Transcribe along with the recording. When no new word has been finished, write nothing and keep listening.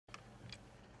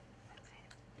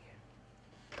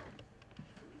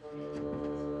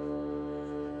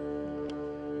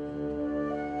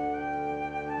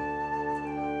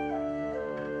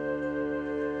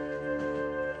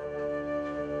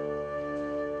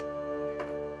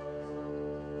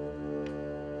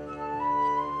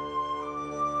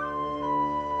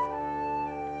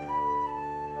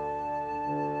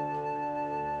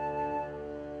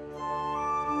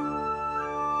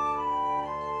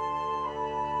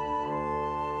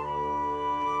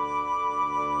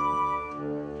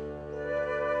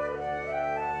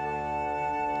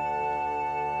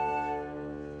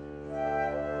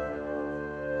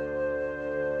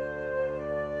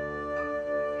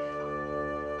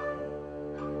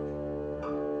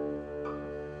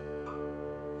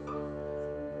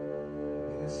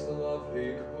its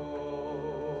lovely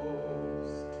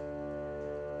coast.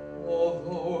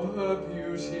 Although her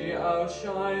beauty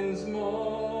outshines most,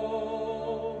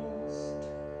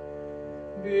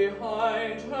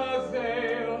 behind her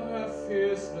veil her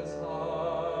fierceness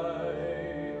hides.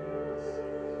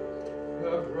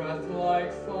 Her breath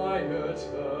like fire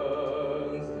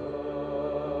turns the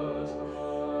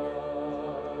tide.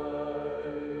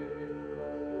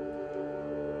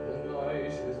 The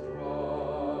night is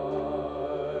bright,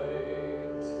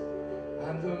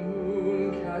 and the moon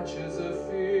catches a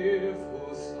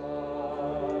fearful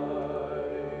sight.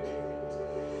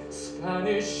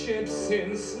 Spanish ships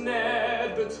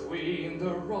ensnared between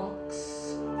the rocks,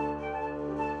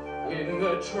 in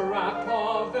the trap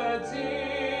of the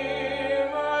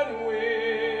demon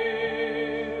winds.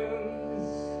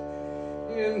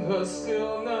 In the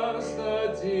stillness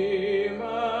the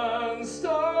demons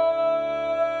struck.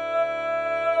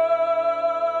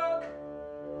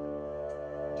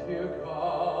 Dear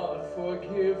God,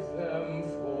 forgive them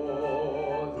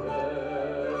for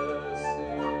their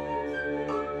sin.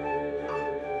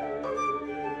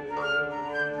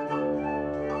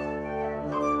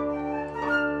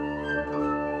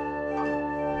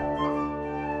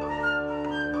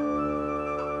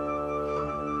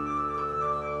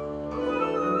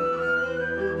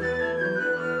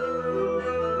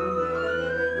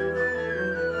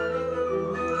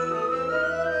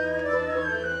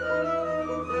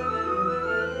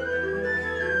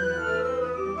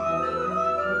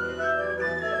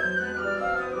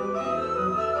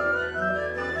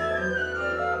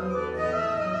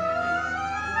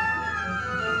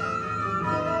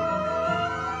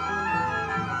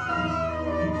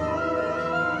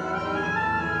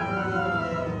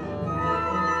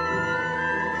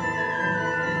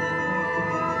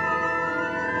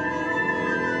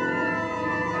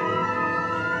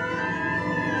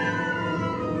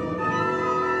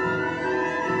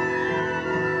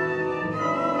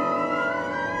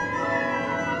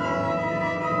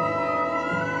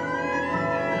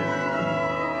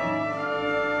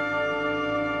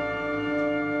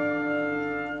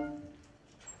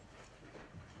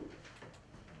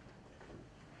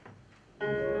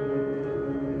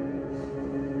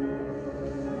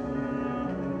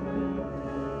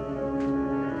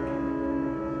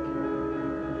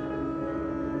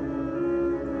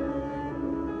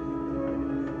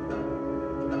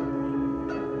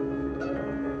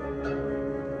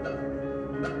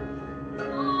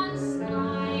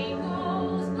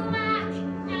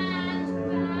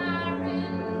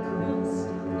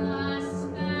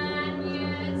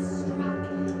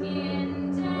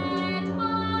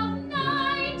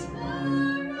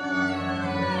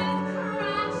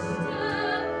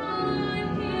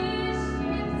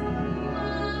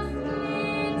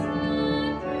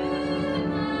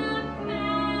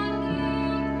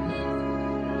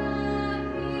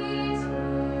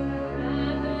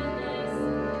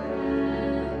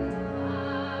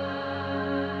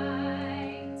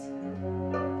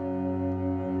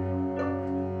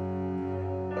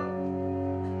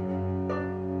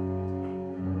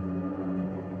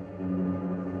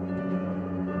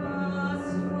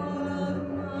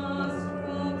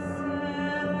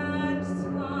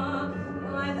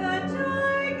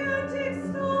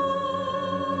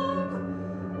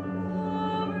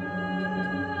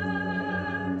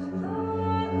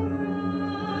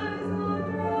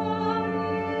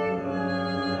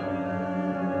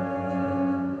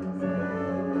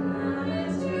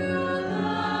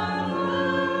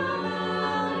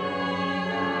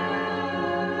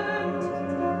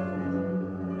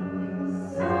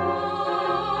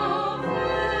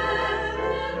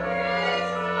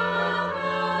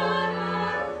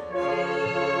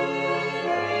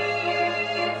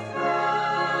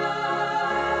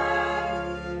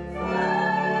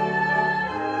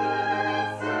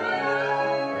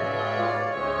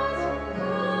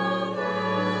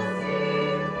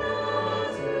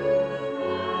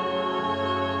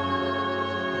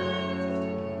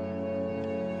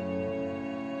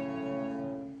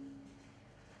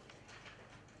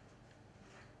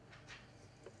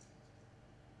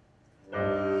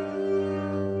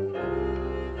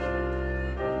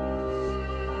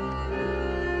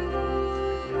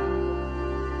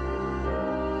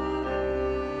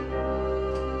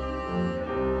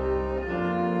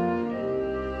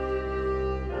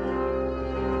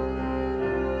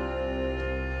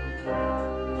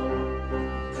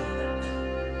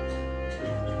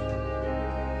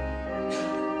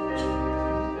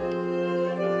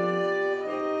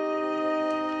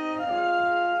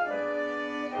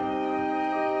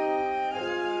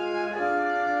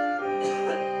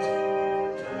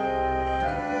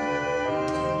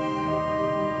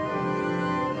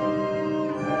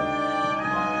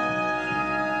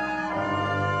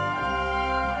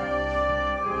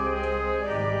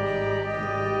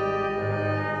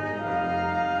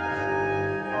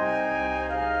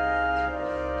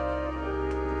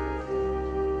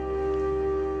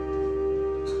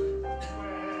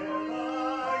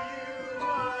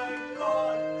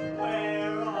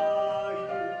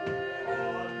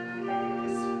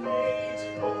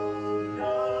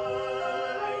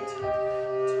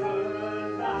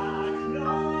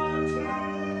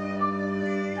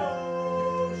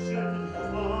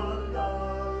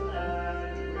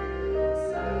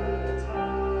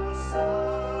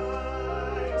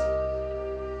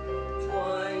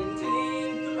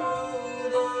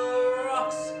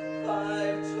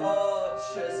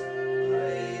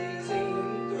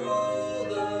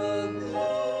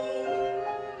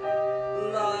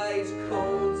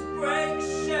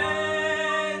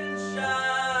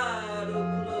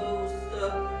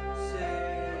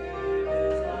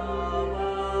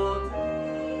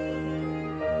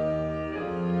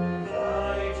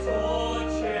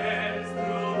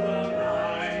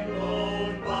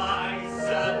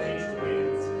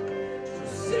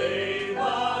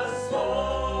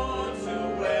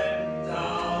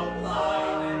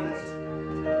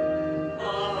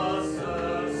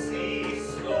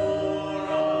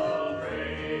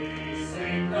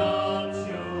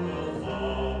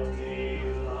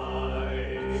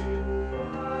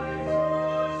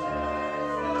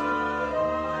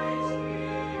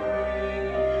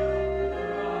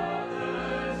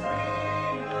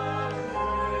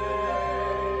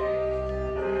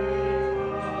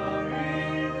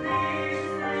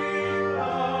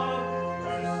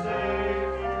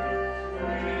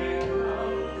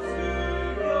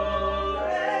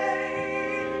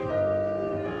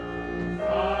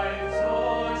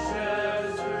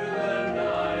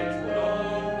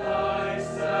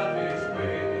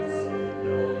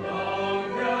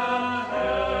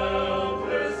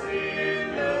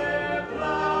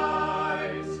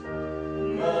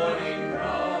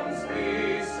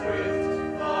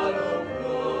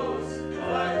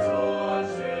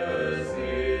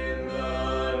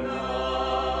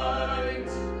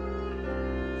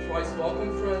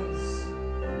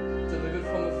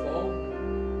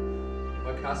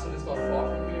 castle is not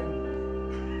far from here.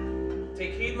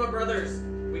 Take heed, my brothers.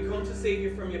 We come to save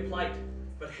you from your plight,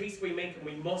 but haste we make and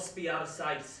we must be out of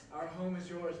sight. Our home is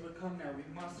yours, but come now, we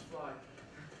must fly.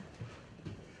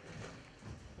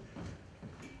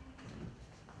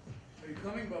 Are you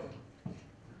coming, brother?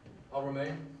 I'll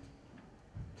remain.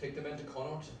 Take the men to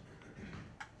Connaught.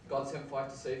 God sent fight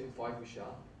to save, and fight we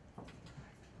shall.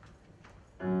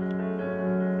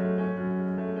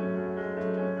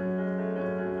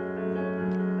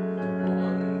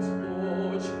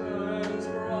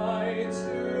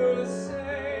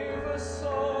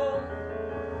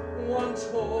 One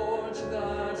torch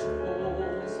that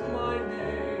calls my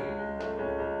name.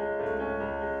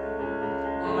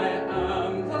 I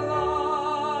am the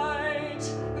light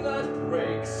that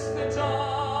breaks the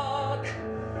dark.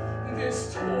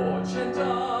 This torch and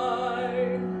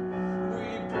I, we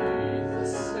be the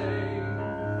same.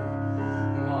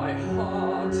 My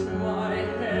heart, my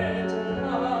head,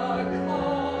 a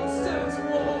constant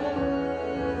war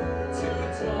to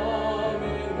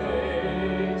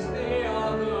dominate the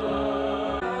other.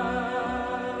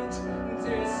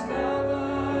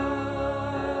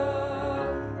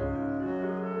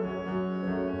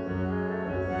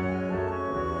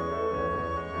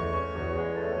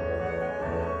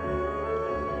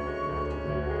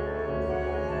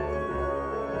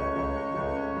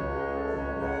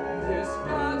 This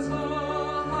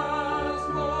battle has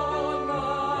won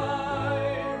my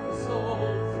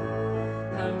resolve,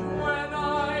 and when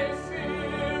I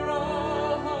fear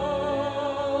all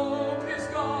hope is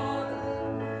gone,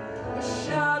 a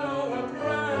shadow, a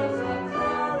breath, a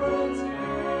cruelty.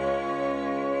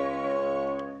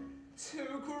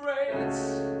 Too great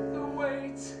the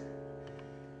weight,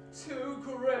 too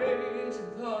great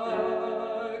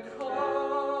the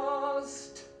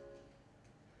cost.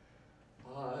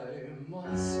 I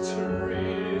must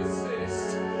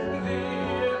resist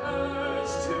the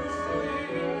urge to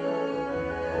flee,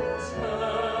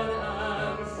 turn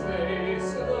and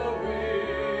face the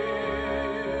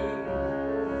wind.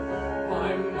 I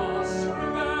must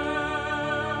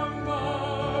remember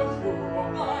who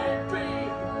I be.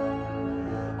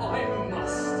 I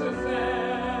must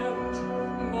defend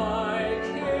my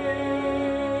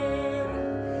kin.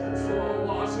 For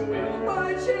what will my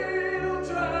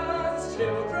children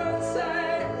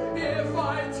say if I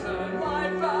turn my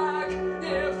back,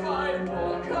 if I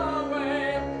walk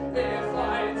away, if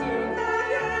I do not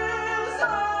use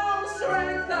all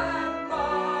strength and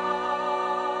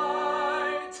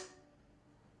might?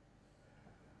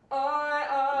 I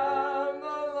am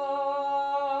the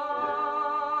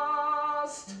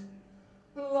lost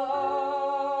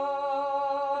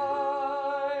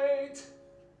light.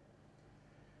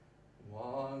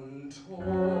 One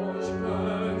torch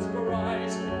burns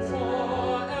bright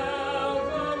forevermore.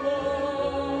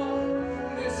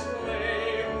 This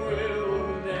flame will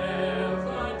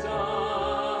never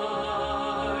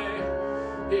die.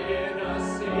 In a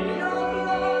sea of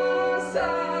loss